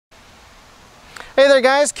Hey there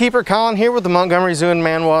guys, Keeper Collin here with the Montgomery Zoo and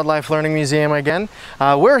Man Wildlife Learning Museum again.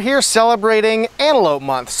 We're here celebrating Antelope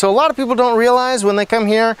Month. So a lot of people don't realize when they come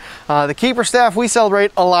here, the Keeper staff, we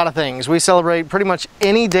celebrate a lot of things. We celebrate pretty much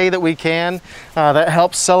any day that we can that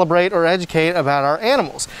helps celebrate or educate about our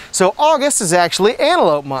animals. So August is actually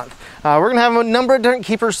Antelope Month. We're going to have a number of different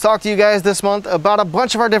keepers talk to you guys this month about a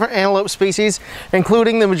bunch of our different antelope species,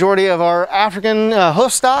 including the majority of our African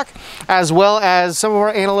hoof stock, as well as some of our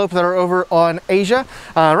antelope that are over on Asia.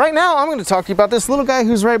 Right now, I'm going to talk to you about this little guy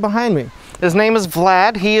who's right behind me. His name is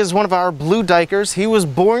Vlad. He is one of our blue duikers. He was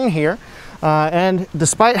born here. And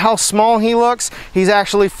despite how small he looks, he's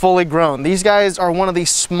actually fully grown. These guys are one of the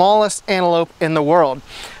smallest antelope in the world.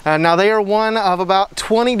 Now they are one of about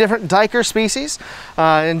 20 different duiker species.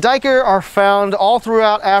 And duiker are found all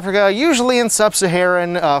throughout Africa, usually in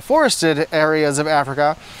sub-Saharan forested areas of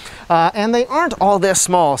Africa. And they aren't all this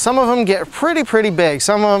small. Some of them get pretty big.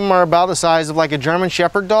 Some of them are about the size of like a German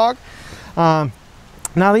Shepherd dog.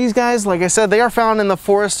 Now these guys, like I said, they are found in the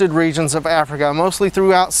forested regions of Africa, mostly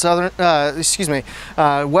throughout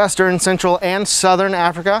western, central, and southern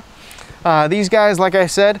Africa. These guys, like I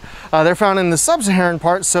said, they're found in the sub-Saharan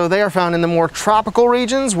parts, so they are found in the more tropical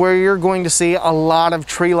regions where you're going to see a lot of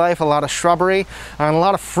tree life, a lot of shrubbery, and a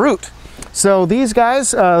lot of fruit. So these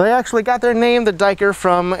guys, they actually got their name, the duiker,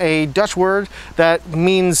 from a Dutch word that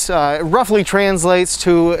means, roughly translates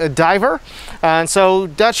to a diver. And so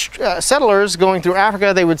Dutch settlers going through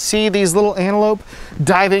Africa, they would see these little antelope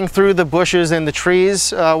diving through the bushes and the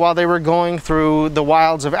trees while they were going through the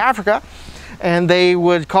wilds of Africa. And they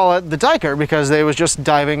would call it the duiker because they was just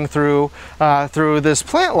diving through, through this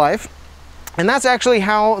plant life. And that's actually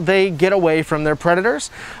how they get away from their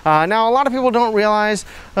predators. Now, a lot of people don't realize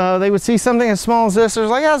they would see something as small as this. They're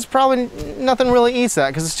like, yeah, it's probably nothing really eats that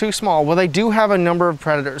because it's too small. Well, they do have a number of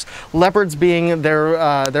predators, leopards being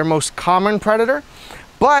their most common predator,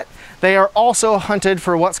 but they are also hunted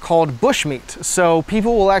for what's called bushmeat. So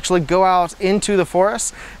people will actually go out into the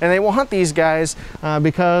forest and they will hunt these guys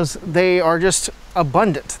because they are just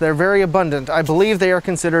abundant. They're very abundant. I believe they are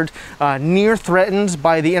considered near threatened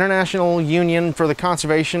by the International Union for the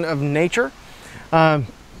Conservation of Nature.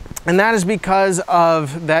 And that is because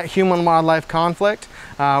of that human-wildlife conflict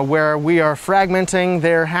where we are fragmenting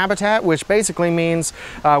their habitat, which basically means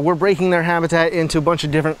we're breaking their habitat into a bunch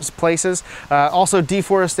of different places. Also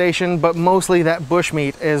deforestation, but mostly that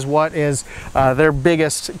bushmeat is what is their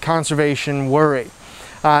biggest conservation worry.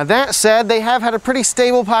 That said, they have had a pretty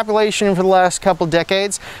stable population for the last couple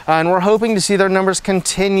decades, and we're hoping to see their numbers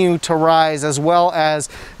continue to rise, as well as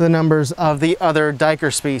the numbers of the other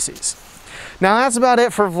duiker species. Now that's about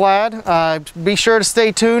it for Vlad. Be sure to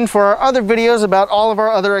stay tuned for our other videos about all of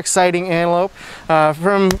our other exciting antelope.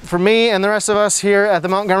 From me and the rest of us here at the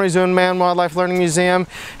Montgomery Zoo and Man Wildlife Learning Museum,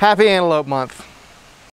 happy Antelope Month.